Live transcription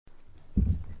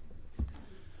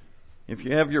If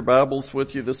you have your Bibles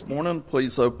with you this morning,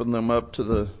 please open them up to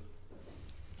the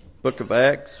book of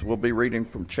Acts. We'll be reading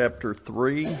from chapter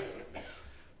 3,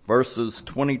 verses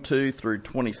 22 through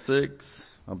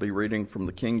 26. I'll be reading from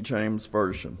the King James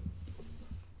Version.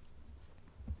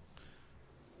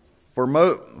 For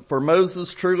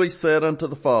Moses truly said unto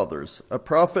the fathers, A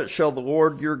prophet shall the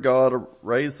Lord your God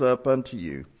raise up unto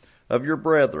you, of your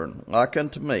brethren, like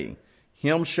unto me.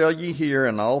 Him shall ye hear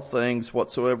in all things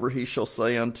whatsoever he shall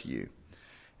say unto you.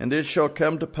 And it shall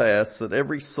come to pass that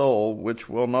every soul which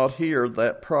will not hear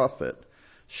that prophet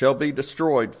shall be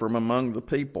destroyed from among the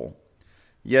people.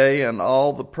 Yea, and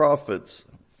all the prophets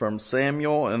from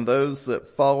Samuel and those that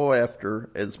follow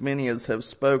after, as many as have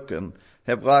spoken,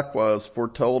 have likewise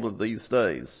foretold of these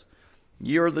days.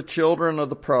 Ye are the children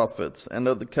of the prophets and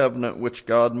of the covenant which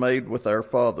God made with our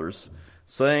fathers,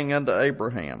 saying unto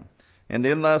Abraham, And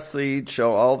in thy seed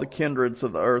shall all the kindreds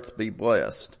of the earth be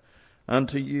blessed.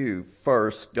 Unto you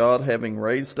first, God having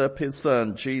raised up his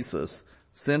Son, Jesus,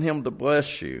 sent him to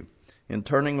bless you, in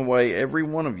turning away every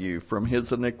one of you from his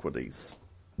iniquities.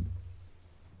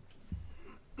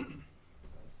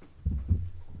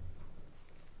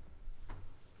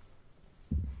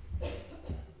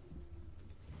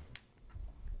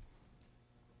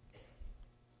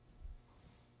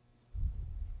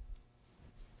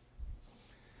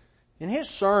 In his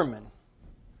sermon,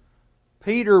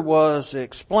 Peter was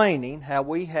explaining how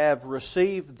we have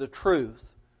received the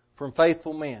truth from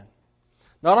faithful men.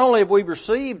 Not only have we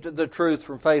received the truth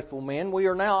from faithful men, we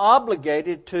are now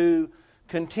obligated to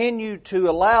continue to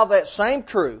allow that same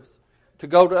truth to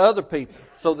go to other people,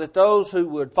 so that those who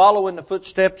would follow in the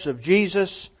footsteps of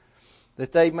Jesus,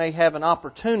 that they may have an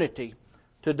opportunity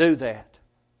to do that.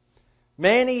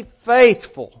 Many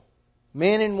faithful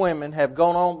men and women have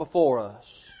gone on before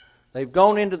us. They've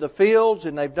gone into the fields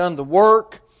and they've done the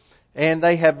work, and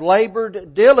they have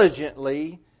labored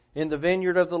diligently in the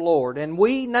vineyard of the Lord. And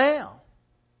we now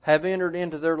have entered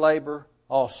into their labor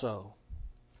also.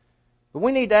 But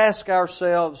we need to ask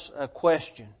ourselves a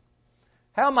question.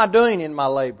 How am I doing in my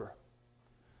labor?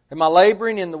 Am I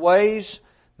laboring in the ways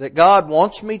that God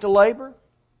wants me to labor?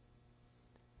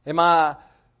 Am I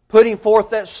putting forth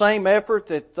that same effort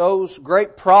that those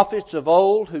great prophets of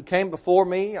old who came before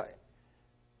me?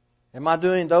 Am I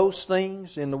doing those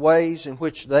things in the ways in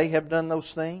which they have done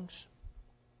those things?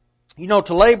 You know,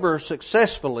 to labor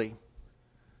successfully,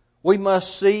 we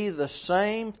must see the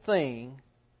same thing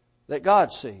that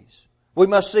God sees. We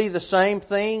must see the same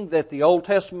thing that the Old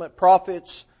Testament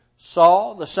prophets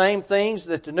saw, the same things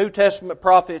that the New Testament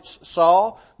prophets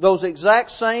saw, those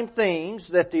exact same things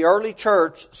that the early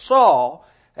church saw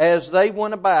as they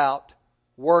went about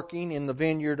working in the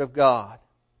vineyard of God.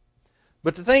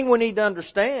 But the thing we need to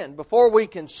understand, before we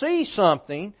can see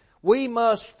something, we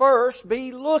must first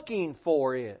be looking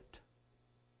for it.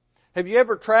 Have you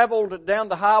ever traveled down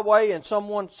the highway and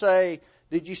someone say,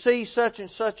 Did you see such and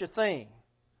such a thing?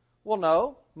 Well,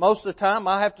 no. Most of the time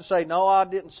I have to say, no, I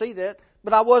didn't see that,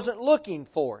 but I wasn't looking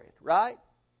for it, right?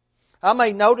 I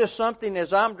may notice something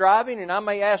as I'm driving, and I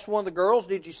may ask one of the girls,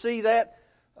 Did you see that?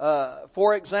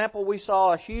 For example, we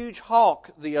saw a huge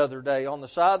hawk the other day on the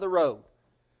side of the road.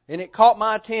 And it caught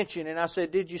my attention, and I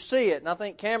said, Did you see it? And I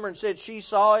think Cameron said she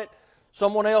saw it.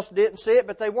 Someone else didn't see it,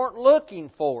 but they weren't looking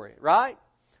for it, right?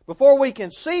 Before we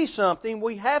can see something,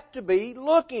 we have to be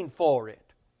looking for it.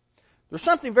 There's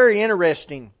something very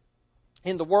interesting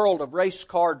in the world of race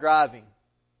car driving.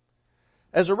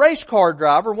 As a race car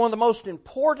driver, one of the most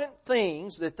important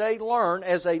things that they learn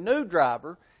as a new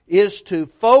driver is to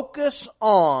focus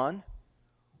on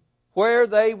where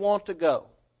they want to go.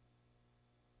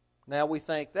 Now we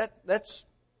think that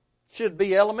should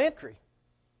be elementary.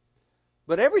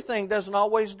 But everything doesn't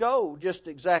always go just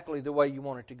exactly the way you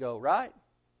want it to go, right?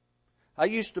 I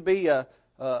used to be a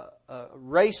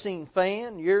racing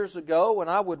fan years ago, and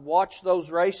I would watch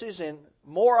those races, and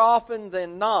more often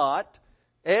than not,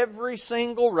 every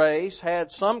single race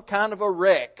had some kind of a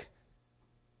wreck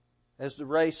as the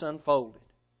race unfolded.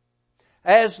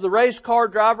 As the race car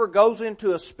driver goes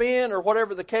into a spin or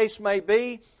whatever the case may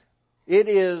be, it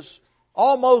is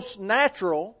almost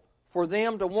natural for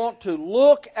them to want to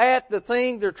look at the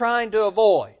thing they're trying to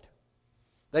avoid.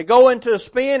 They go into a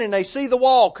spin and they see the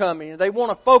wall coming and they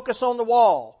want to focus on the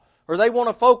wall. Or they want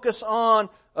to focus on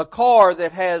a car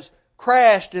that has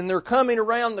crashed and they're coming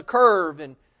around the curve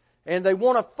and they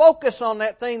want to focus on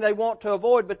that thing they want to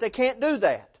avoid, but they can't do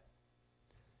that.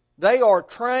 They are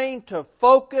trained to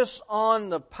focus on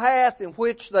the path in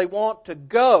which they want to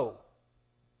go.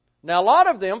 Now, a lot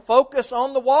of them focus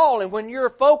on the wall, and when your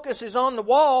focus is on the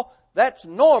wall, that's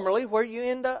normally where you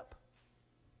end up.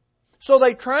 So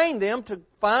they train them to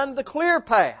find the clear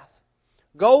path.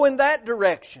 go in that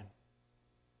direction.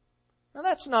 Now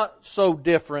that's not so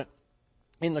different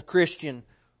in the Christian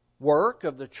work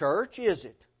of the church, is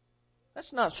it?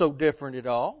 That's not so different at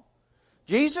all.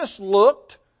 Jesus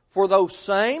looked for those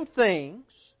same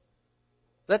things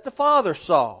that the Father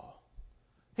saw.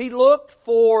 He looked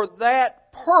for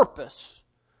that purpose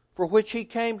for which He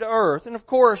came to earth. And of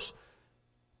course,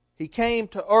 He came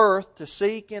to earth to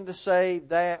seek and to save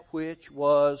that which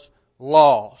was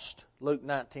lost. Luke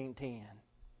 19:10.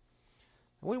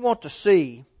 We want to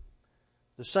see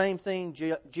the same thing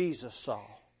Jesus saw.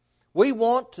 We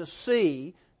want to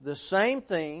see the same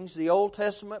things the Old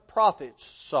Testament prophets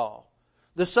saw.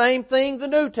 The same thing the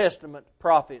New Testament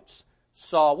prophets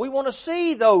saw. We want to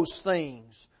see those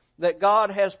things that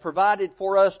God has provided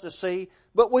for us to see,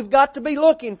 but we've got to be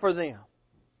looking for them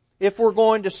if we're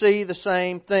going to see the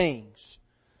same things.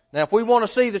 Now, if we want to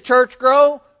see the church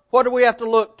grow, what do we have to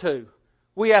look to?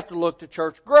 We have to look to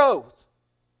church growth.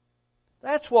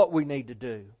 That's what we need to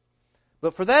do.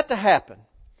 But for that to happen,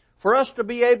 for us to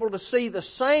be able to see the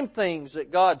same things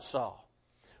that God saw,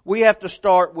 we have to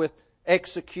start with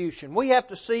execution. We have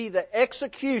to see the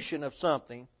execution of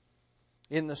something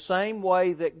in the same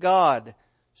way that God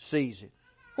sees it.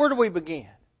 Where do we begin?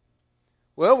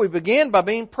 Well, we begin by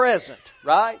being present,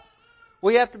 right?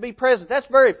 We have to be present. That's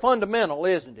very fundamental,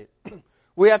 isn't it?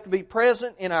 We have to be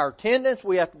present in our attendance.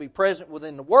 We have to be present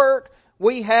within the work.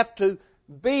 We have to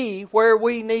be where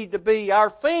we need to be. Our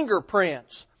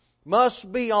fingerprints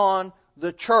must be on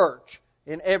the church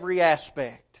in every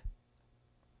aspect.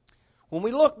 When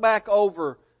we look back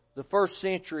over the first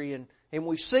century and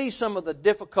we see some of the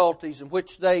difficulties in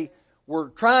which they were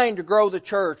trying to grow the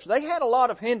church, they had a lot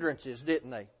of hindrances, didn't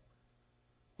they?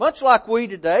 Much like we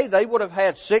today, they would have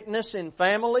had sickness in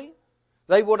family.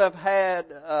 They would have had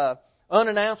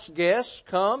unannounced guests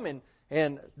come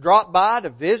and drop by to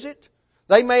visit.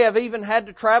 They may have even had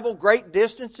to travel great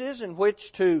distances in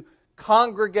which to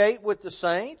congregate with the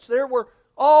saints. There were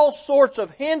all sorts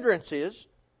of hindrances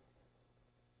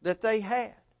that they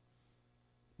had.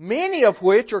 Many of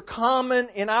which are common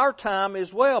in our time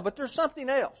as well. But there's something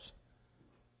else.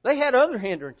 They had other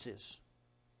hindrances.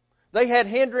 They had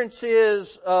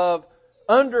hindrances of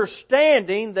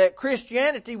understanding that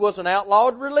Christianity was an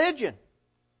outlawed religion.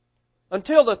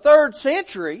 Until the 3rd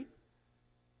century,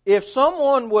 if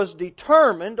someone was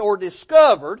determined or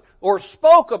discovered or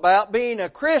spoke about being a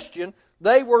Christian,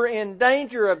 they were in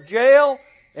danger of jail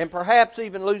and perhaps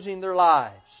even losing their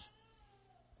lives.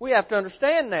 We have to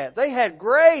understand that. They had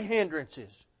great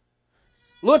hindrances.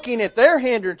 Looking at their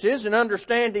hindrances and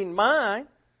understanding mine,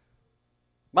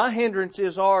 my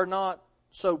hindrances are not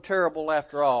so terrible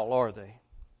after all, are they?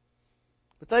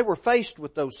 But they were faced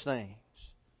with those things.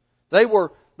 They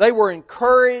were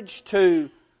encouraged to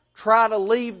try to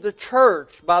leave the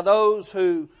church by those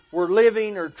who were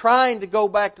living or trying to go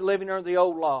back to living under the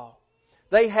old law.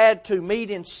 They had to meet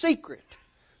in secret.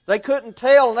 They couldn't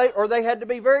tell, or they had to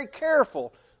be very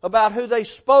careful about who they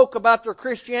spoke about their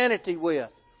Christianity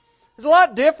with. It's a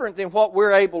lot different than what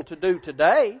we're able to do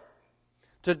today.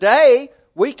 Today,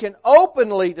 we can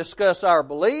openly discuss our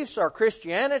beliefs, our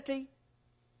Christianity,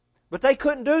 but they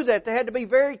couldn't do that. They had to be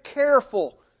very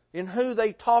careful in who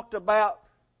they talked about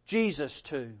Jesus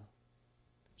to.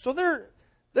 So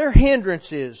their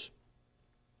hindrances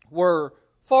were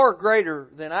far greater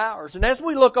than ours. And as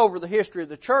we look over the history of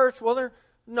the church, well, there's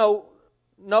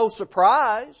no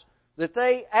surprise that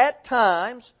they at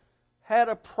times had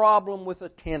a problem with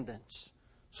attendance.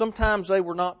 Sometimes they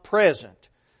were not present.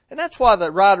 And that's why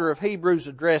the writer of Hebrews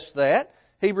addressed that.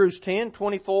 Hebrews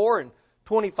 10:24 and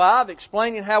 25,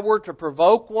 explaining how we're to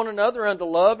provoke one another unto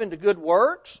love and to good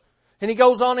works. And he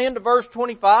goes on into verse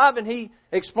 25 and he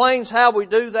explains how we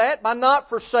do that by not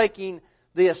forsaking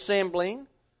the assembling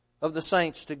of the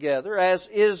saints together, as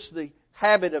is the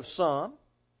habit of some.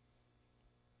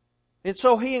 And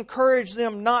so he encouraged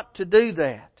them not to do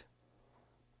that.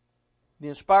 The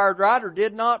inspired writer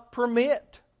did not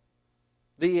permit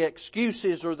the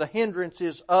excuses or the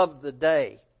hindrances of the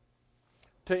day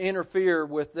to interfere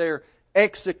with their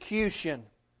execution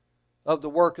of the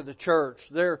work of the church.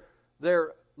 They're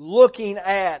looking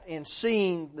at and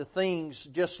seeing the things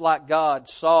just like God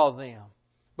saw them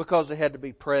because they had to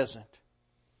be present.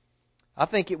 I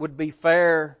think it would be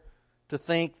fair to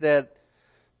think that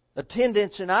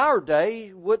attendance in our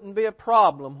day wouldn't be a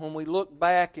problem when we look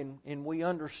back and we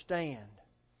understand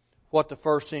what the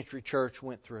first century church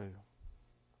went through.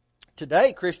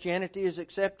 Today, Christianity is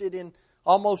accepted in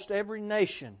almost every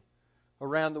nation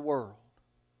around the world.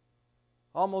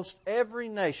 Almost every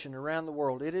nation around the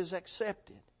world, it is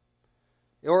accepted.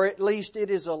 Or at least it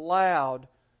is allowed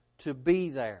to be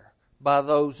there by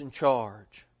those in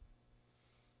charge.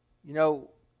 You know,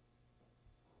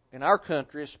 in our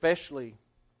country, especially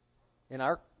in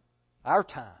our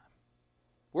time,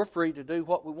 we're free to do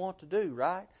what we want to do,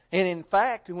 right? And in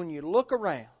fact, when you look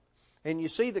around and you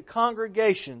see the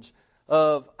congregations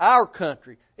of our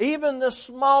country, even the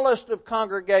smallest of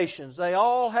congregations, they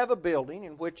all have a building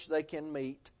in which they can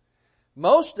meet.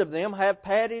 Most of them have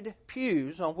padded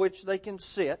pews on which they can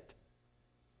sit.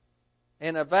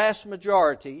 And a vast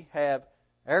majority have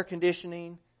air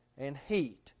conditioning and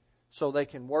heat so they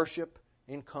can worship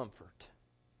in comfort.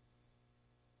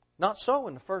 Not so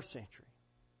in the first century.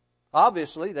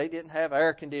 Obviously, they didn't have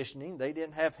air conditioning. They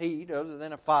didn't have heat other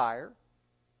than a fire.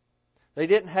 They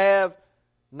didn't have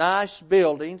nice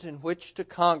buildings in which to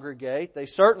congregate. They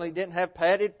certainly didn't have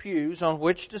padded pews on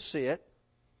which to sit.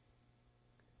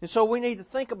 And so we need to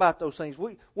think about those things.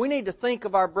 We need to think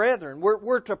of our brethren.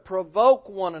 We're to provoke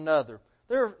one another.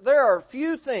 There are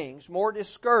few things more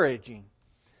discouraging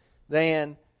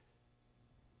than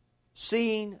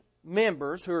seeing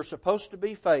members who are supposed to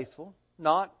be faithful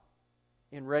not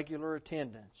in regular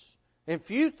attendance. And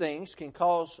few things can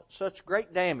cause such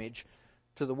great damage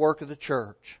to the work of the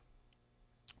church.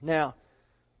 Now,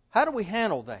 how do we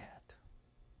handle that?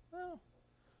 Well,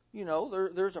 you know,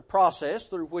 there's a process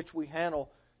through which we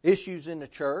handle issues in the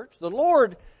church. The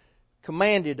Lord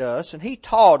commanded us and He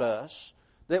taught us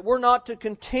that we're not to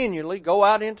continually go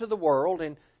out into the world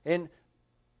and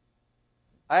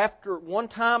after one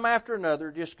time after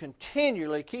another just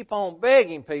continually keep on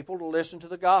begging people to listen to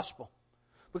the gospel.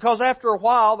 Because after a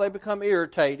while they become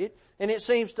irritated and it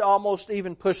seems to almost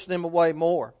even push them away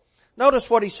more. Notice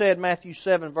what He said in Matthew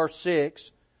 7 verse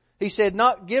 6. He said,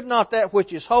 "Give not that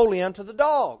which is holy unto the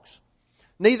dogs.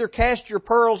 Neither cast your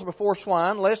pearls before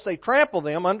swine, lest they trample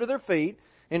them under their feet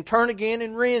and turn again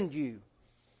and rend you."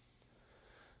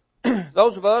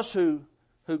 Those of us who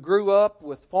grew up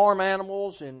with farm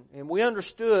animals and we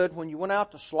understood when you went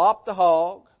out to slop the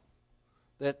hog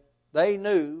that they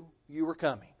knew you were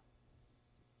coming.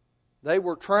 They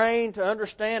were trained to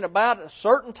understand about a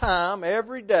certain time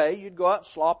every day you'd go out and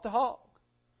slop the hog.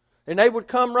 And they would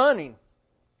come running.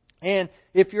 And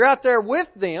if you're out there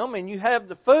with them and you have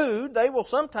the food, they will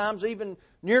sometimes even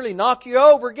nearly knock you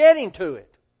over getting to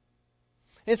it.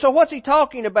 And so what's He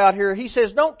talking about here? He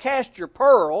says, don't cast your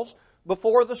pearls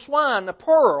before the swine. The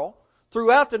pearl,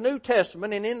 throughout the New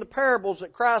Testament and in the parables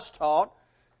that Christ taught,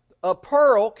 a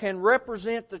pearl can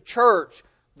represent the church,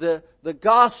 the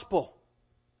gospel.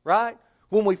 Right?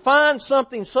 When we find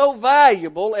something so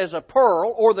valuable as a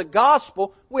pearl or the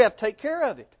gospel, we have to take care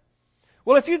of it.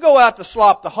 Well, if you go out to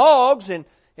slop the hogs and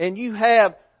you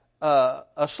have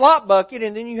a slop bucket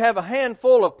and then you have a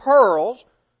handful of pearls,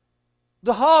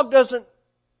 the hog doesn't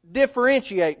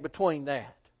differentiate between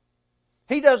that.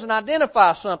 He doesn't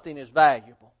identify something as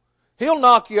valuable. He'll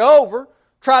knock you over,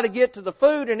 try to get to the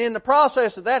food, and in the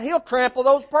process of that, he'll trample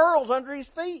those pearls under his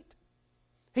feet.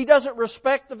 He doesn't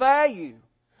respect the value.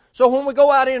 So when we go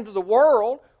out into the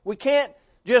world, we can't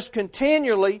just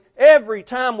continually, every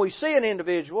time we see an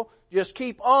individual, just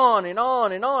keep on and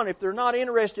on and on. If they're not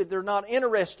interested, they're not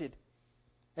interested.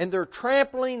 And they're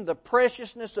trampling the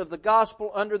preciousness of the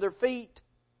gospel under their feet.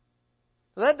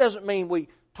 Now, that doesn't mean we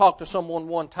talk to someone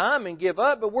one time and give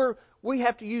up, but we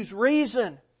have to use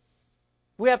reason.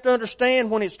 We have to understand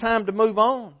when it's time to move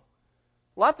on.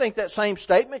 Well, I think that same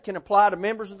statement can apply to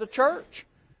members of the church.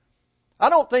 I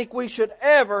don't think we should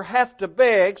ever have to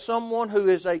beg someone who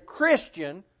is a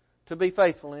Christian to be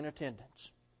faithful in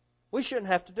attendance. We shouldn't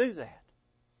have to do that.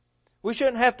 We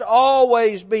shouldn't have to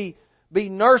always be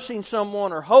nursing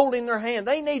someone or holding their hand.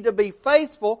 They need to be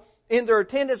faithful in their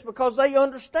attendance because they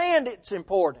understand it's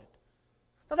important.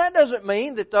 Now that doesn't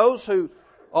mean that those who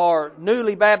are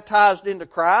newly baptized into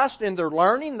Christ and they're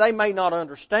learning, they may not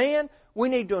understand. We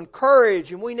need to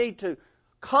encourage and we need to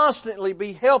constantly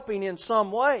be helping in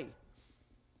some way.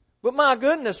 But my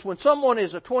goodness, when someone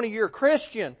is a 20-year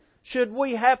Christian, should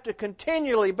we have to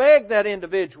continually beg that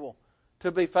individual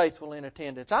to be faithful in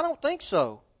attendance? I don't think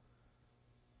so.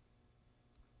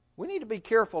 We need to be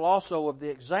careful also of the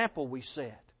example we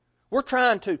set. We're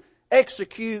trying to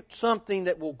execute something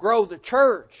that will grow the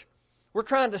church. We're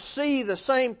trying to see the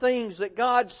same things that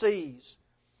God sees.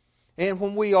 And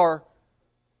when we are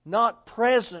not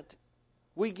present,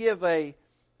 we give a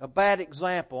bad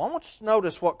example. I want you to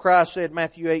notice what Christ said in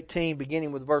Matthew 18,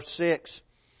 beginning with verse 6.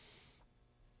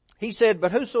 He said,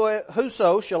 "But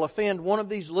whoso shall offend one of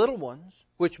these little ones,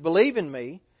 which believe in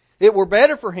me, it were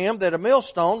better for him that a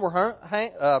millstone were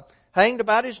hanged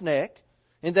about his neck,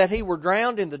 and that he were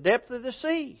drowned in the depth of the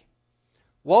sea.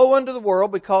 Woe unto the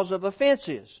world because of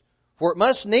offenses! For it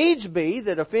must needs be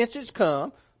that offenses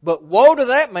come, but woe to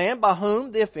that man by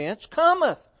whom the offense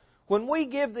cometh. when we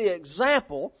give the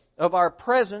example of our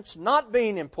presence not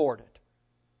being important.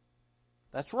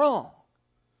 That's wrong.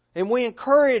 And we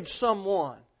encourage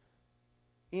someone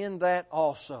in that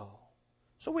also.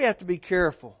 So we have to be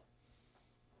careful.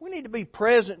 We need to be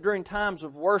present during times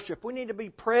of worship. We need to be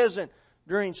present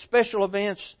during special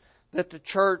events that the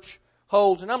church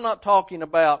holds. And I'm not talking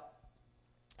about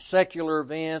secular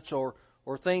events or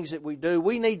things that we do.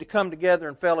 We need to come together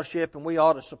in fellowship, and we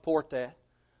ought to support that.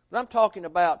 But I'm talking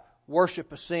about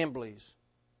worship assemblies,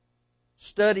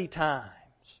 study times,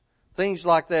 things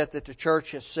like that the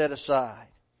church has set aside.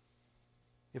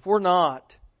 If we're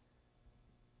not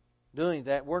doing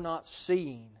that, we're not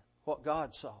seeing what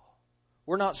God saw.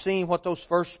 We're not seeing what those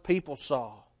first people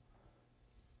saw.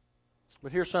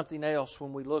 But here's something else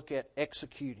when we look at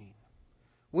executing.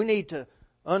 We need to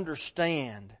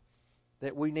understand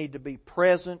that we need to be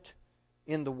present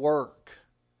in the work,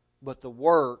 but the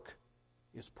work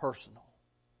is personal.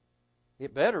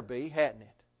 It better be, hadn't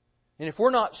it? And if we're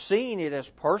not seeing it as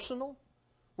personal,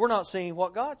 we're not seeing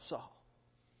what God saw.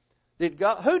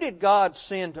 Who did God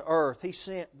send to earth? He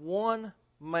sent one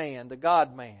man, the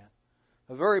God-man,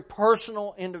 a very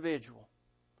personal individual.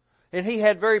 And He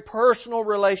had very personal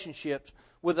relationships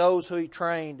with those who He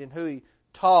trained and who He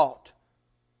taught.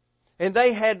 And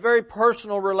they had very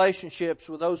personal relationships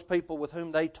with those people with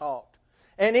whom they taught.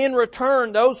 And in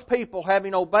return, those people,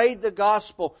 having obeyed the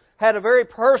gospel, had a very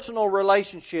personal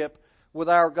relationship with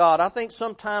our God. I think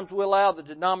sometimes we allow the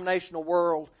denominational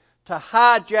world to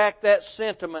hijack that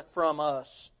sentiment from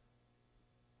us.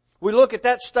 We look at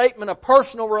that statement of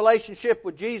personal relationship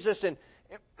with Jesus and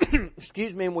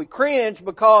and we cringe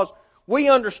because we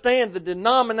understand the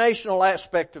denominational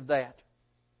aspect of that.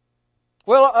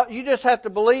 Well, you just have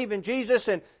to believe in Jesus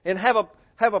and have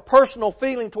a personal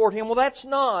feeling toward Him. Well, that's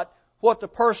not what the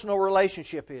personal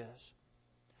relationship is.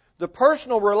 The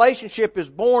personal relationship is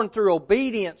born through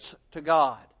obedience to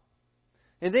God.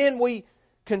 And then we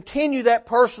continue that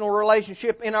personal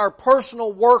relationship in our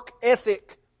personal work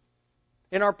ethic,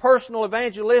 in our personal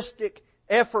evangelistic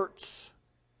efforts.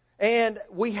 And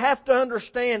we have to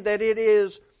understand that it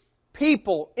is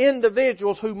people,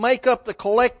 individuals who make up the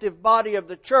collective body of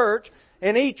the church,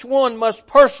 and each one must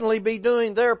personally be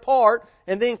doing their part,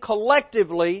 and then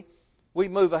collectively we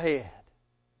move ahead.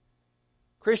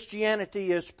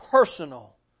 Christianity is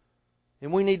personal,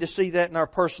 and we need to see that in our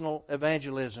personal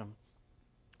evangelism.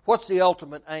 What's the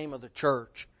ultimate aim of the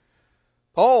church?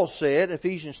 Paul said,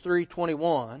 Ephesians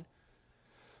 3:21,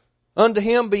 "Unto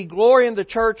Him be glory in the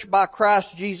church by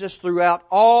Christ Jesus throughout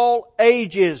all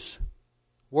ages,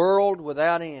 world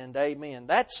without end." Amen.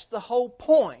 That's the whole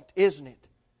point, isn't it?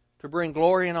 To bring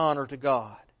glory and honor to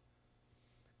God.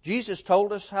 Jesus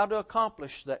told us how to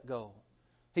accomplish that goal.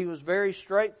 He was very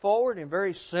straightforward and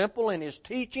very simple in His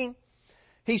teaching.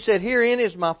 He said, "Herein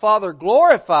is my Father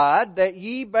glorified, that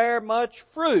ye bear much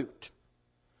fruit.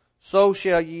 So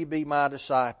shall ye be my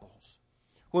disciples."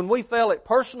 When we fail at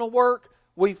personal work,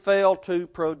 we fail to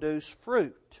produce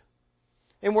fruit.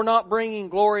 And we're not bringing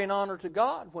glory and honor to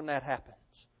God when that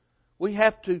happens. We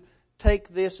have to take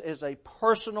this as a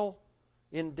personal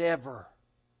endeavor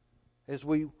as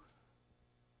we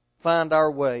find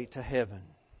our way to heaven.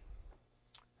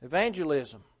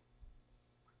 Evangelism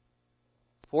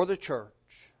for the church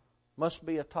must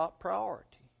be a top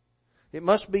priority. It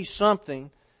must be something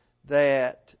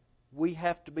that we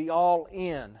have to be all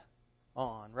in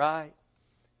on, right?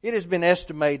 It has been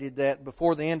estimated that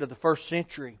before the end of the first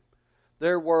century,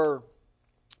 there were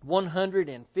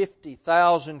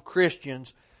 150,000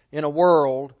 Christians in a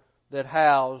world that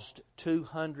housed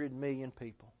 200 million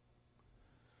people.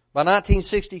 By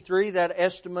 1963, that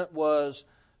estimate was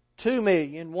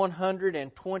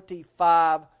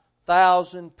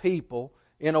 2,125,000 people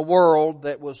in a world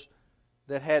that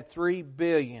had 3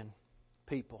 billion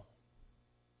people.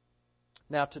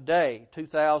 Now today,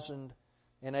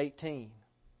 2018,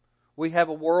 we have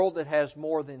a world that has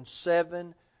more than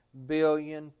 7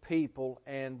 billion people,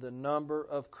 and the number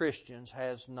of Christians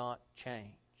has not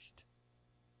changed.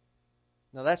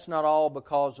 Now that's not all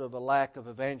because of a lack of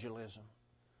evangelism,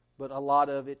 but a lot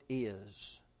of it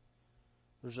is.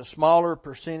 There's a smaller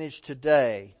percentage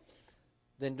today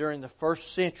than during the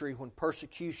first century when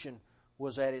persecution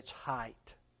was at its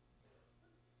height.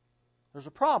 There's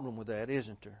a problem with that,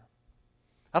 isn't there?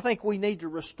 I think we need to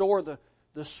restore the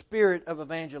spirit of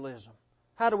evangelism.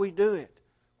 How do we do it?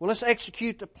 Well, let's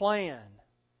execute the plan.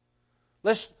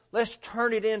 Let's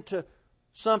turn it into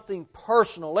something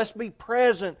personal. Let's be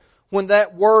present when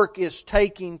that work is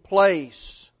taking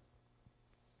place.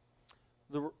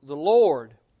 The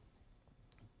Lord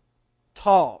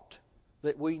taught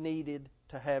that we needed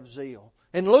to have zeal.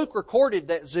 And Luke recorded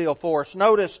that zeal for us.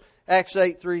 Notice Acts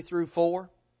 8, 3 through 4.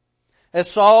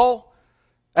 As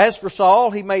for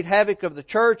Saul, he made havoc of the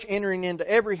church, entering into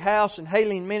every house and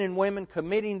hailing men and women,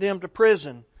 committing them to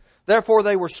prison. Therefore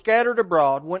they were scattered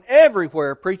abroad, went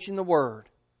everywhere preaching the word.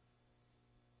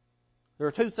 There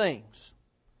are two things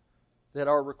that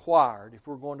are required if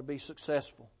we're going to be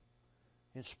successful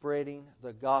in spreading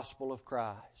the gospel of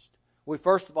Christ. We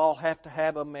first of all have to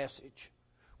have a message.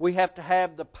 We have to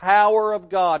have the power of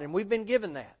God, and we've been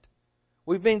given that.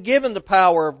 We've been given the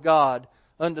power of God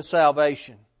unto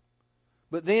salvation.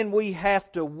 But then we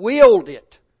have to wield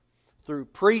it through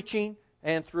preaching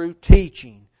and through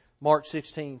teaching. Mark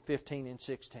 16, 15, and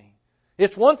 16.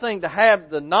 It's one thing to have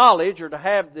the knowledge or to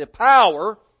have the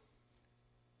power,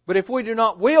 but if we do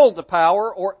not wield the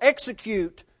power or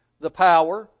execute the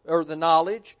power or the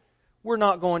knowledge, we're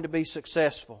not going to be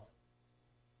successful.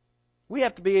 We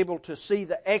have to be able to see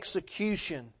the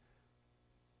execution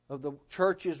of the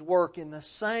church's work in the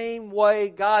same way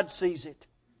God sees it.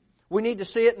 We need to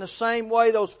see it in the same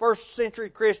way those first century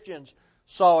Christians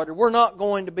saw it, or we're not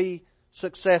going to be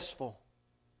successful.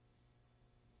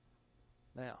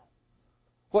 Now,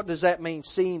 what does that mean,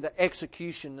 seeing the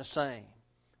execution the same?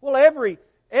 Well,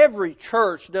 every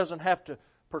church doesn't have to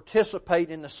participate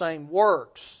in the same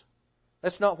works.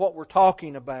 That's not what we're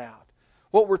talking about.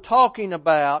 What we're talking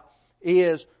about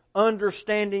is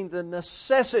understanding the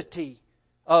necessity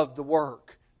of the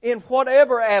work in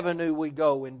whatever avenue we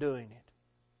go in doing it.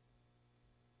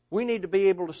 We need to be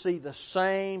able to see the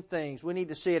same things. We need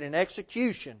to see it in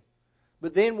execution,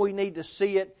 but then we need to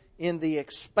see it in the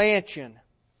expansion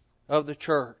of the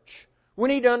church. We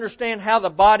need to understand how the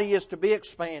body is to be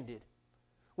expanded.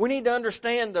 We need to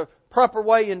understand the proper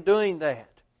way in doing that.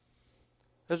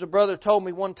 As a brother told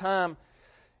me one time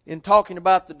in talking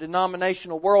about the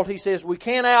denominational world, he says, we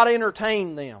can't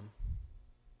out-entertain them.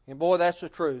 And boy, that's the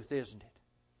truth, isn't it?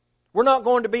 We're not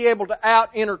going to be able to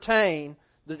out-entertain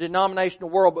the denominational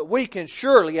world, but we can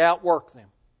surely outwork them.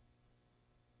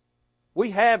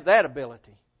 We have that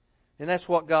ability, and that's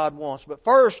what God wants. But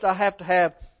first, I have to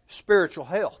have spiritual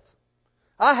health.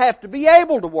 I have to be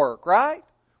able to work, right?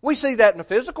 We see that in the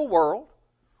physical world.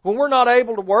 When we're not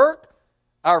able to work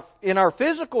in our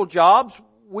physical jobs,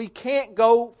 we can't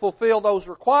go fulfill those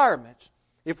requirements.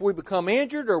 If we become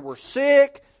injured or we're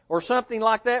sick or something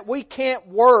like that, we can't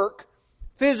work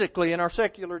physically in our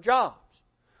secular jobs.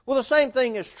 Well, the same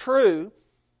thing is true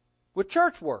with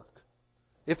church work.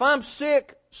 If I'm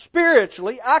sick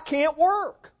spiritually, I can't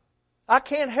work. I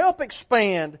can't help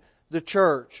expand the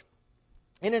church.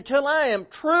 And until I am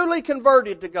truly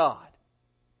converted to God,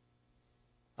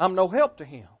 I'm no help to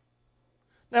Him.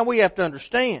 Now we have to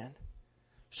understand,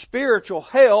 spiritual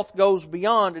health goes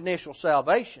beyond initial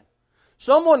salvation.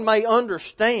 Someone may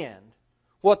understand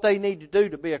what they need to do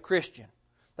to be a Christian.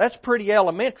 That's pretty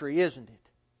elementary, isn't it?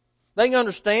 They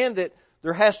understand that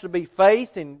there has to be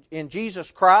faith in Jesus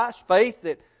Christ, faith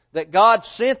that God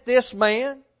sent this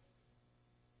man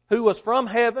who was from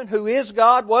heaven, who is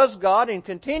God, was God, and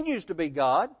continues to be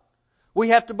God. We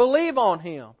have to believe on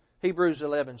Him, Hebrews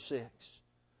 11:6.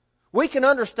 We can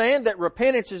understand that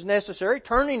repentance is necessary,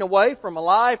 turning away from a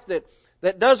life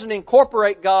that doesn't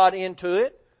incorporate God into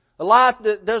it, a life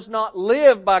that does not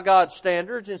live by God's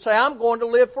standards, and say, I'm going to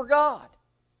live for God.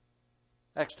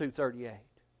 Acts 2:38.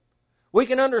 We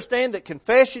can understand that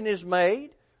confession is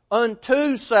made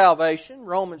unto salvation,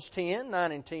 Romans 10,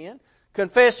 9 and 10.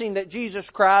 Confessing that Jesus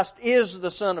Christ is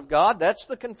the Son of God, that's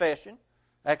the confession,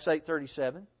 Acts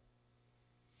 8:37.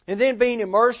 And then being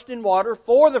immersed in water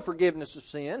for the forgiveness of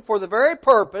sin, for the very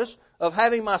purpose of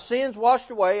having my sins washed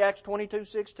away, Acts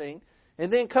 22:16. And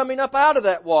then coming up out of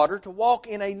that water to walk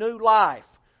in a new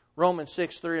life, Romans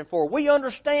 6:3 and 4. We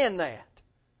understand that.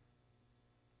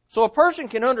 So a person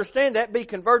can understand that, be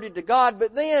converted to God,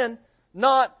 but then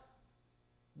not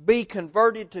be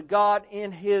converted to God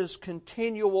in his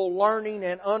continual learning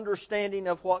and understanding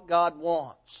of what God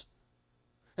wants.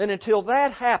 And until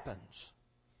that happens,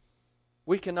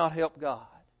 we cannot help God.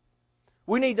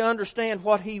 We need to understand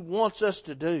what He wants us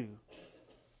to do.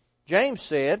 James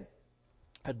said,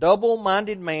 a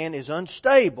double-minded man is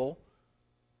unstable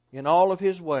in all of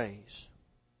his ways.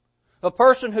 A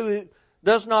person who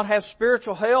does not have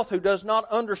spiritual health, who does not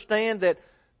understand that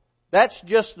that's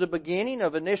just the beginning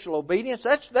of initial obedience,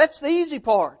 that's the easy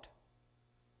part.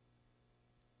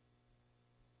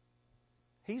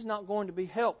 He's not going to be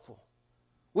helpful.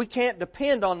 We can't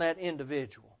depend on that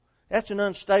individual. That's an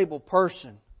unstable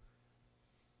person.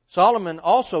 Solomon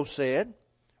also said,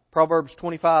 Proverbs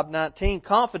 25:19,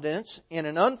 confidence in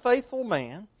an unfaithful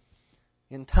man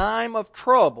in time of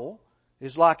trouble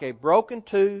is like a broken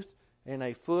tooth and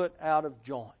a foot out of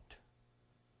joint.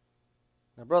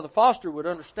 Now, Brother Foster would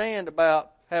understand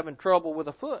about having trouble with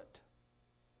a foot.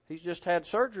 He's just had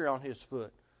surgery on his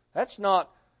foot. That's not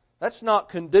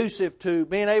conducive to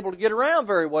being able to get around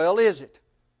very well, is it?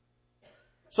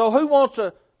 So who wants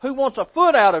a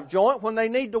foot out of joint when they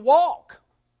need to walk?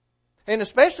 And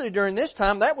especially during this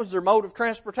time, that was their mode of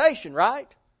transportation, right?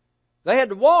 They had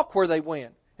to walk where they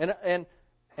went. And an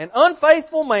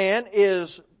unfaithful man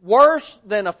is worse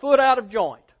than a foot out of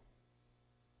joint.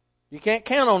 You can't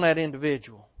count on that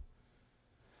individual.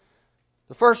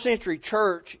 The first century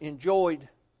church enjoyed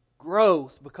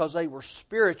growth because they were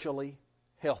spiritually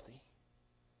healthy.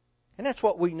 And that's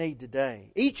what we need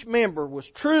today. Each member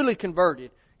was truly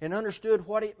converted and understood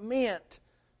what it meant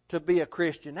to be a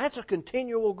Christian. That's a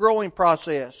continual growing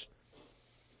process.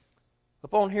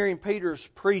 Upon hearing Peter's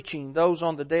preaching, those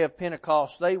on the day of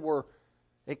Pentecost, they were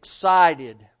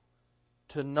excited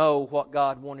to know what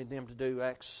God wanted them to do.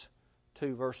 Acts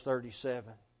 2 verse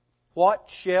 37. What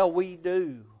shall we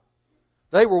do?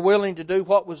 They were willing to do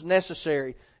what was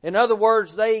necessary. In other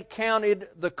words, they counted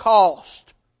the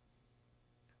cost.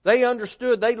 They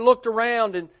understood, they looked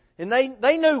around and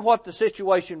they knew what the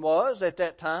situation was at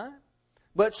that time.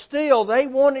 But still, they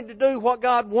wanted to do what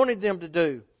God wanted them to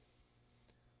do.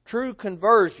 True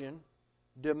conversion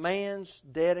demands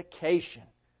dedication.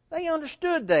 They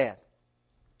understood that.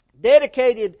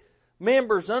 Dedicated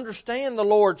members understand the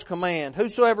Lord's command.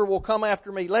 Whosoever will come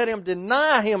after me, let him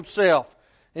deny himself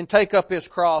and take up his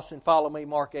cross and follow me,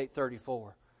 Mark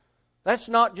 8:34. That's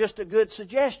not just a good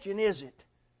suggestion, is it?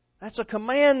 That's a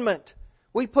commandment.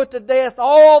 We put to death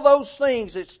all those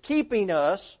things that's keeping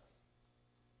us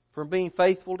from being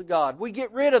faithful to God. We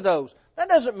get rid of those. That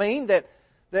doesn't mean that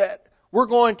we're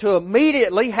going to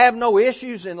immediately have no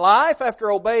issues in life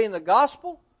after obeying the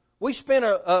gospel. We spent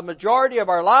a majority of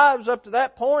our lives up to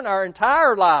that point, our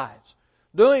entire lives,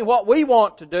 doing what we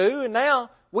want to do, and now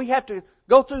we have to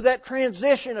go through that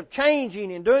transition of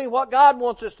changing and doing what God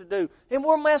wants us to do. And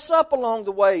we'll mess up along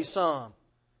the way some.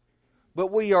 But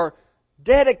we are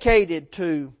dedicated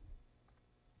to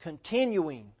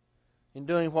continuing in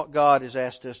doing what God has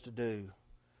asked us to do.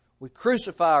 We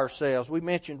crucify ourselves. We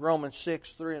mentioned Romans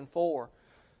 6, 3 and 4.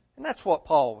 And that's what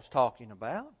Paul was talking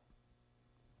about.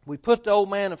 We put the old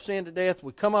man of sin to death.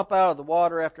 We come up out of the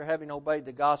water after having obeyed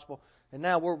the gospel. And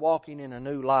now we're walking in a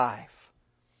new life.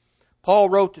 Paul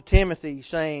wrote to Timothy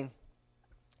saying,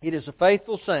 "It is a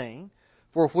faithful saying,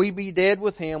 for if we be dead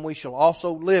with him, we shall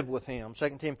also live with him."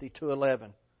 2 Timothy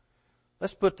 2:11.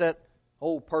 Let's put that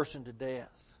old person to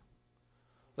death.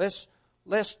 Let's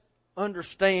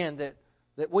understand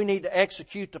that we need to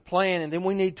execute the plan, and then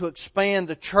we need to expand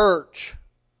the church.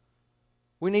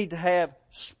 We need to have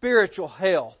spiritual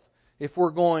health if we're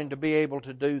going to be able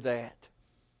to do that.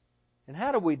 And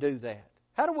how do we do that?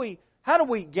 How do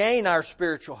we gain our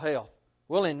spiritual health?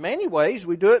 Well, in many ways,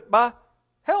 we do it by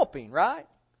helping, right?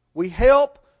 We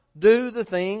help do the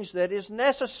things that is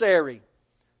necessary.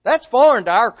 That's foreign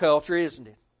to our culture, isn't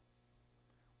it?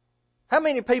 How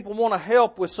many people want to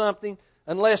help with something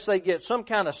unless they get some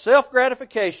kind of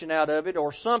self-gratification out of it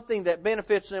or something that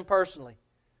benefits them personally?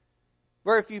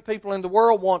 Very few people in the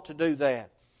world want to do that.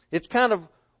 It's kind of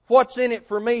what's in it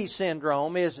for me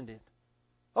syndrome, isn't it?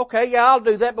 Okay, yeah, I'll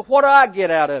do that, but what do I get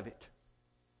out of it?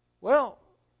 Well,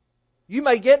 you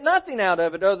may get nothing out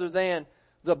of it other than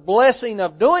the blessing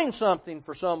of doing something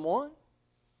for someone.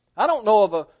 I don't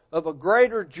know of a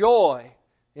greater joy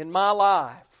in my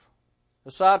life,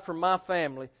 aside from my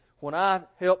family, when I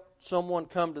help someone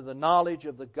come to the knowledge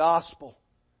of the gospel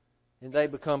and they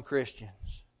become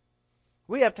Christians.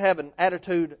 We have to have an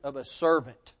attitude of a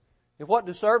servant. And what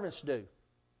do servants do?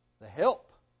 They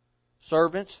help.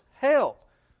 Servants help.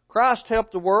 Christ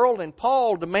helped the world, and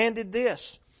Paul demanded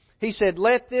this. He said,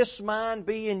 "Let this mind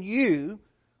be in you,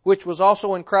 which was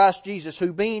also in Christ Jesus,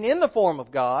 who being in the form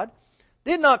of God,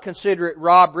 did not consider it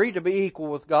robbery to be equal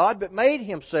with God, but made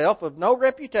himself of no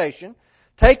reputation,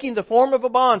 taking the form of a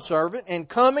bondservant and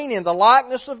coming in the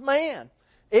likeness of man."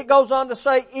 It goes on to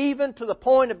say, even to the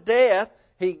point of death,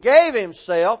 he gave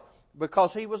himself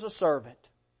because he was a servant.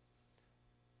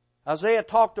 Isaiah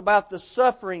talked about the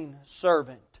suffering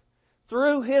servant.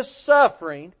 Through his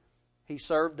suffering, he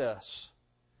served us.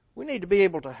 We need to be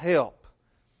able to help.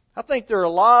 I think there are a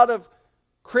lot of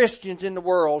Christians in the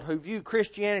world who view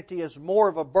Christianity as more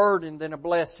of a burden than a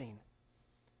blessing.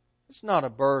 It's not a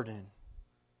burden.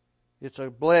 It's a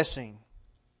blessing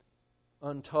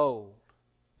untold.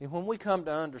 And when we come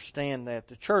to understand that,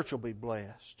 the church will be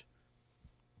blessed.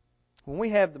 When we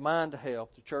have the mind to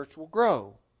help, the church will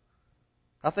grow.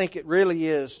 I think it really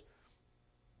is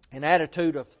an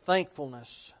attitude of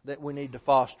thankfulness that we need to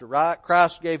foster, right?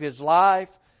 Christ gave His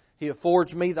life. He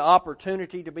affords me the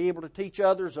opportunity to be able to teach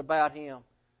others about Him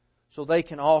so they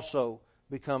can also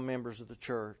become members of the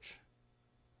church.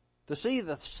 To see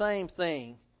the same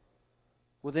thing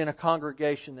within a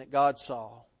congregation that God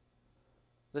saw,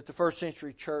 that the first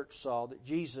century church saw, that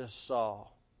Jesus saw,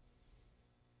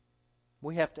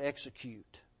 we have to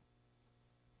execute.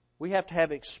 We have to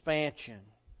have expansion.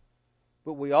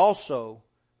 But we also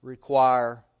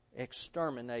require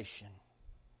extermination.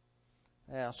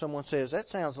 Now, someone says, that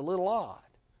sounds a little odd.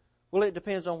 Well, it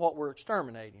depends on what we're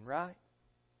exterminating, right?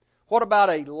 What about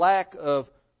a lack of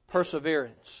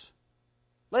perseverance?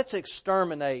 Let's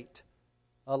exterminate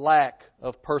a lack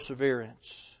of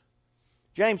perseverance.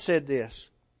 James said this,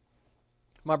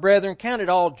 "My brethren, count it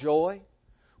all joy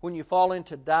when you fall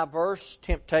into diverse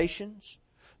temptations,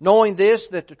 knowing this,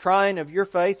 that the trying of your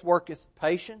faith worketh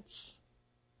patience."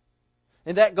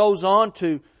 And that goes on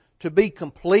to be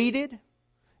completed,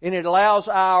 and it allows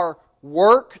our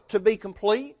work to be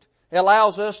complete. It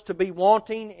allows us to be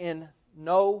wanting in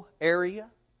no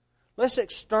area. Let's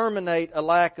exterminate a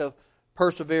lack of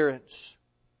perseverance.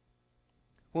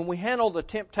 When we handle the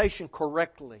temptation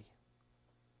correctly,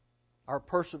 our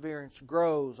perseverance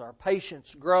grows, our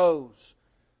patience grows,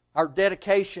 our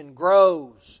dedication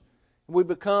grows. We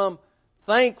become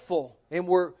thankful and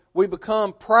we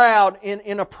become proud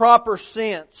in a proper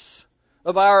sense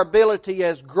of our ability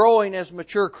as growing as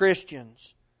mature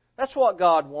Christians. That's what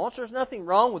God wants. There's nothing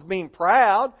wrong with being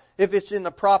proud if it's in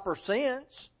the proper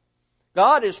sense.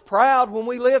 God is proud when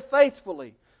we live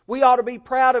faithfully. We ought to be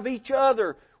proud of each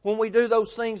other when we do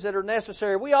those things that are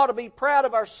necessary. We ought to be proud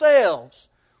of ourselves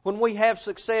when we have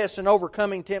success in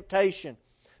overcoming temptation.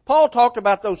 Paul talked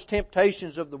about those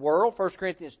temptations of the world, 1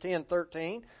 Corinthians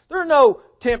 10:13. There are no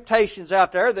temptations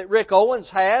out there that Rick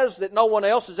Owens has that no one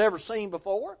else has ever seen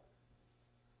before.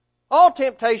 All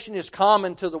temptation is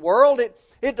common to the world.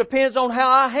 It depends on how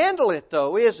I handle it,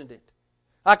 though, isn't it?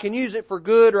 I can use it for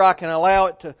good, or I can allow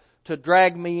it to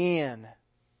drag me in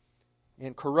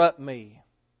and corrupt me.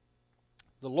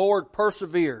 The Lord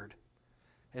persevered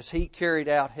as He carried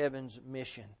out heaven's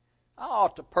mission. I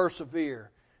ought to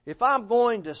persevere. If I'm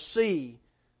going to see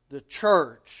the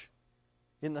church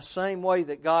in the same way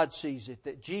that God sees it,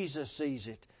 that Jesus sees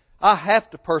it, I have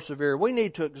to persevere. We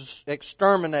need to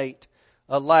exterminate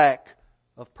a lack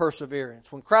of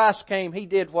perseverance. When Christ came, He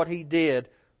did what He did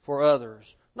for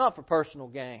others, not for personal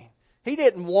gain. He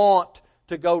didn't want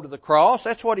to go to the cross.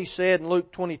 That's what He said in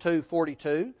Luke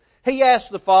 22:42. He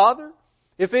asked the Father,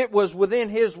 if it was within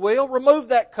His will, remove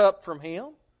that cup from Him.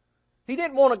 He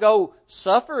didn't want to go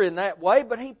suffer in that way,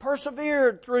 but He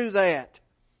persevered through that.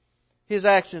 His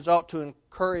actions ought to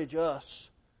encourage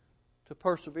us to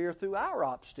persevere through our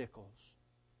obstacles,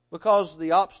 because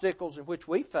the obstacles in which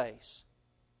we face,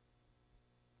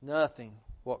 nothing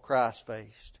what Christ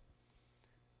faced.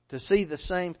 To see the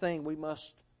same thing, we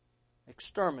must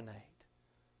exterminate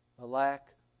a lack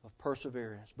of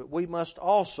perseverance. But we must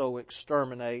also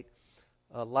exterminate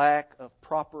a lack of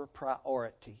proper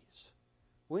priorities.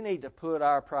 We need to put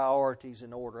our priorities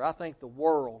in order. I think the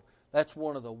world, that's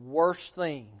one of the worst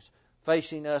things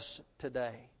facing us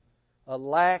today. A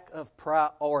lack of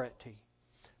priority.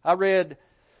 I read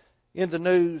in the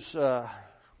news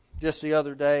just the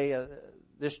other day,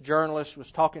 this journalist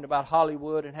was talking about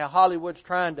Hollywood and how Hollywood's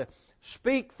trying to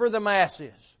speak for the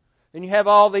masses. And you have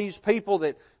all these people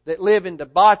that live in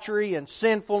debauchery and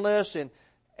sinfulness,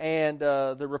 and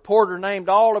the reporter named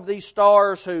all of these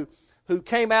stars who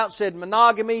came out and said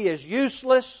monogamy is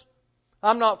useless.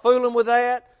 I'm not fooling with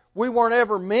that. We weren't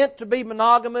ever meant to be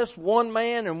monogamous, one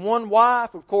man and one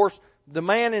wife. Of course, the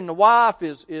man and the wife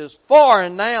is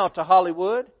foreign now to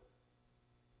Hollywood.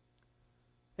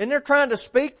 And they're trying to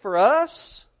speak for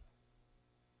us?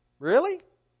 Really?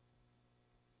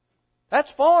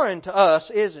 That's foreign to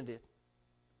us, isn't it?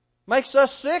 Makes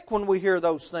us sick when we hear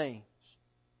those things.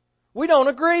 We don't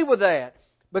agree with that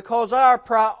because our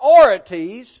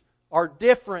priorities are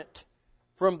different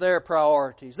from their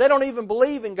priorities. They don't even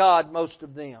believe in God, most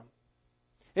of them.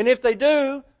 And if they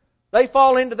do, they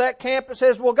fall into that camp that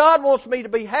says, well, God wants me to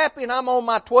be happy and I'm on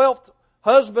my 12th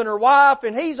husband or wife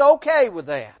and He's okay with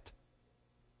that.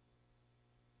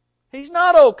 He's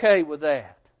not okay with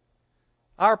that.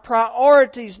 Our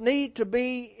priorities need to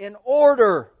be in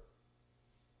order.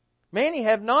 Many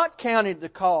have not counted the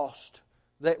cost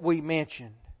that we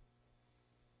mentioned.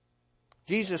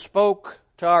 Jesus spoke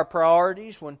to our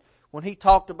priorities when He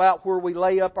talked about where we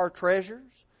lay up our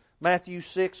treasures. Matthew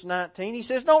 6:19. He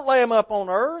says, don't lay them up on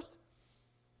earth.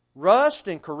 Rust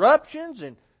and corruptions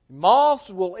and moths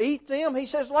will eat them. He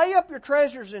says, lay up your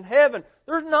treasures in heaven.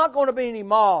 There's not going to be any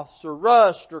moths or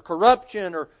rust or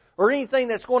corruption or anything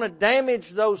that's going to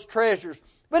damage those treasures.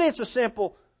 But it's a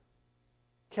simple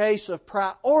case of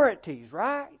priorities,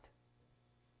 right?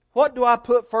 What do I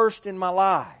put first in my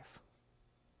life?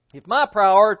 If my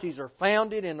priorities are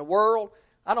founded in the world,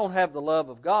 I don't have the love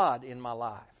of God in my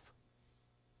life.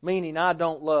 Meaning I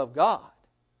don't love God.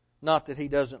 Not that He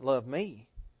doesn't love me.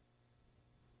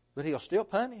 But He'll still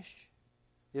punish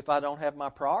if I don't have my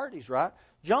priorities right.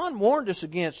 John warned us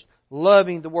against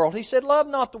loving the world. He said, love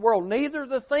not the world, neither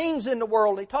the things in the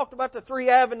world. He talked about the 3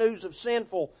 avenues of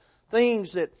sinful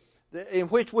things in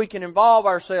which we can involve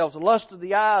ourselves. The lust of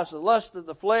the eyes, the lust of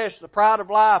the flesh, the pride of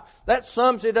life. That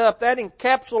sums it up. That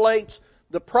encapsulates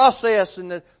the process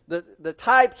and the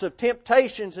types of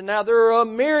temptations. And now there are a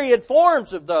myriad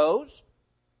forms of those.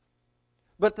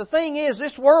 But the thing is,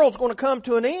 this world's going to come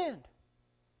to an end.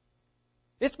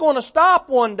 It's going to stop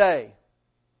one day.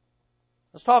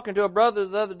 I was talking to a brother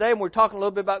the other day and we were talking a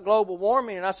little bit about global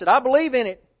warming, and I said, I believe in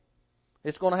it.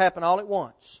 It's going to happen all at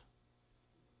once.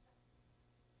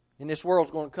 And this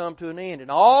world's going to come to an end.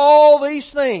 And all these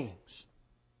things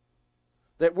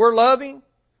that we're loving,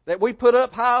 that we put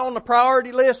up high on the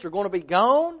priority list, are going to be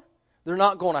gone. They're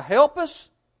not going to help us.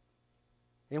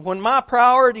 And when my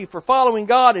priority for following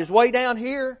God is way down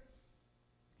here,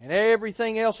 and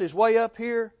everything else is way up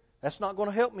here, that's not going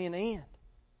to help me in the end.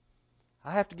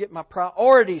 I have to get my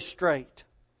priorities straight.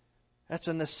 That's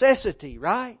a necessity,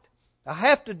 right? I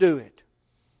have to do it.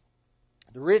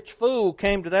 The rich fool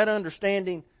came to that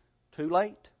understanding too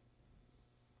late.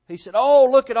 He said, oh,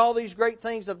 look at all these great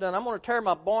things I've done. I'm going to tear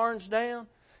my barns down,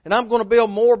 and I'm going to build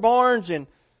more barns. And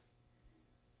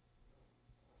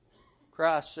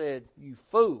Christ said, you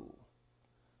fool,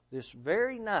 this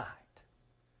very night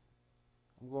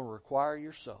I'm going to require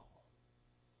your soul.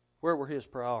 Where were His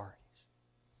priorities?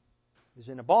 He's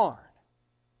in a barn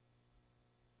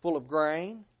full of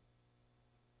grain.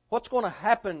 What's going to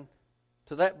happen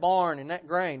to that barn and that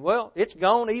grain? Well, it's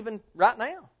gone even right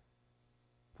now.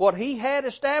 What He had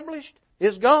established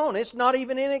is gone. It's not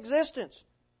even in existence.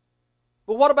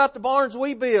 But what about the barns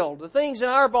we build? The things in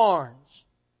our barns?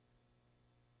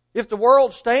 If the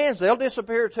world stands, they'll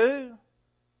disappear too.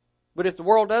 But if the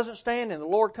world doesn't stand and the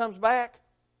Lord comes back,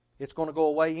 it's going to go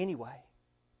away anyway.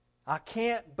 I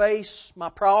can't base my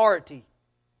priority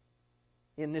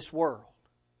in this world.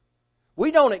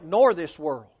 We don't ignore this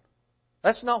world.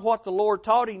 That's not what the Lord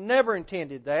taught. He never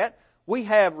intended that. We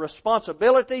have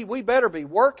responsibility. We better be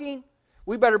working.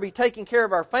 We better be taking care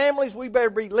of our families. We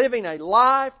better be living a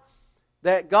life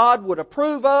that God would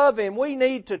approve of, and we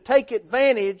need to take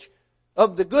advantage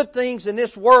of the good things in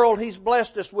this world He's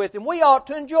blessed us with, and we ought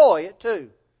to enjoy it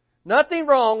too. Nothing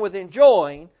wrong with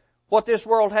enjoying what this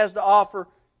world has to offer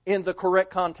in the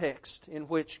correct context in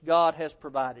which God has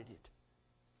provided it.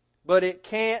 But it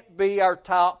can't be our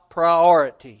top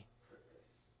priority.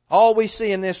 All we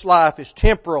see in this life is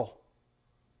temporal.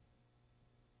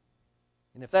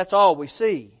 And if that's all we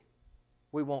see,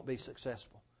 we won't be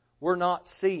successful. We're not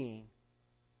seeing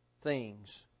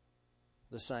things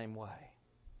the same way.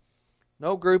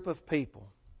 No group of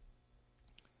people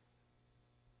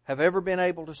have ever been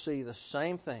able to see the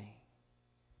same thing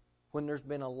when there's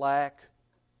been a lack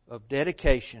of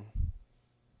dedication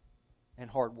and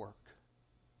hard work.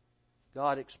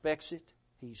 God expects it.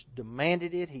 He's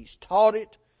demanded it. He's taught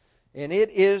it. And it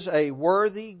is a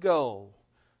worthy goal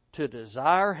to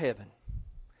desire heaven.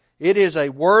 It is a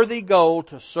worthy goal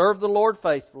to serve the Lord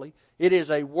faithfully. It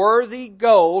is a worthy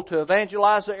goal to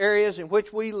evangelize the areas in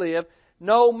which we live,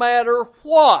 no matter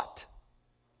what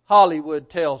Hollywood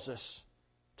tells us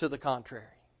to the contrary.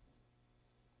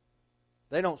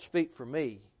 They don't speak for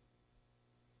me,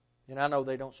 and I know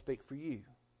they don't speak for you.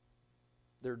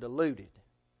 They're deluded,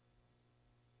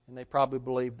 and they probably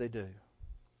believe they do.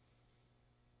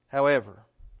 However,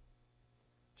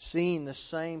 seeing the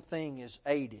same thing is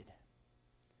aided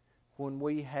when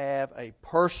we have a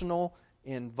personal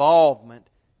involvement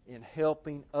in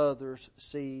helping others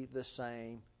see the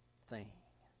same thing.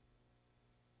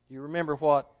 You remember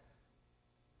what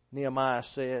Nehemiah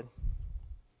said?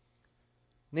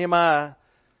 Nehemiah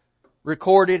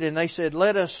recorded, and they said,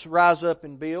 let us rise up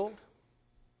and build.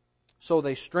 So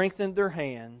they strengthened their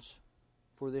hands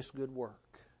for this good work.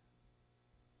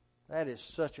 That is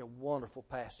such a wonderful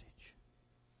passage.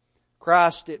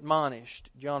 Christ admonished,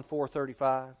 John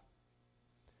 4:35,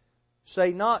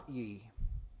 say not ye,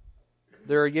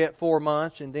 there are yet 4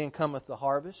 months, and then cometh the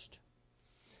harvest.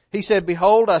 He said,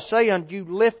 behold, I say unto you,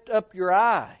 lift up your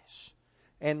eyes,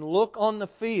 and look on the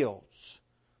fields,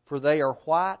 for they are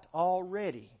white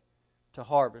already to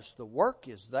harvest. The work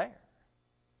is there.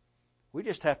 We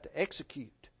just have to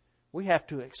execute. We have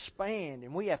to expand,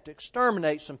 and we have to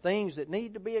exterminate some things that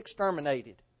need to be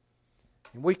exterminated.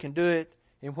 And we can do it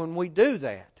And when we do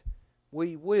that,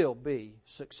 we will be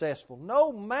successful,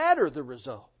 no matter the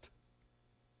result.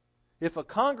 If a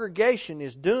congregation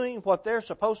is doing what they're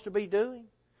supposed to be doing,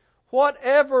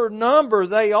 whatever number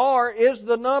they are is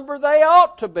the number they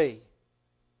ought to be.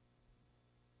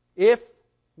 If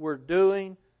we're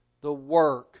doing the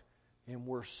work and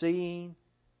we're seeing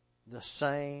the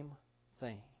same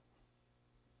thing.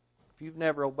 If you've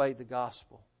never obeyed the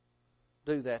gospel,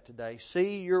 do that today.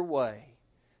 See your way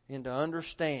into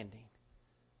understanding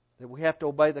that we have to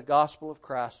obey the gospel of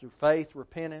Christ through faith,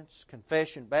 repentance,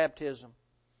 confession, baptism.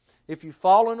 If you've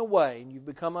fallen away and you've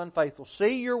become unfaithful,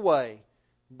 see your way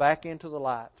back into the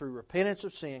light through repentance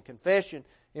of sin, confession,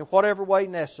 in whatever way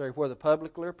necessary, whether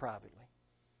publicly or privately.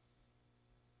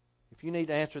 If you need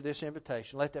to answer this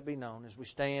invitation, let that be known as we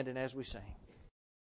stand and as we sing.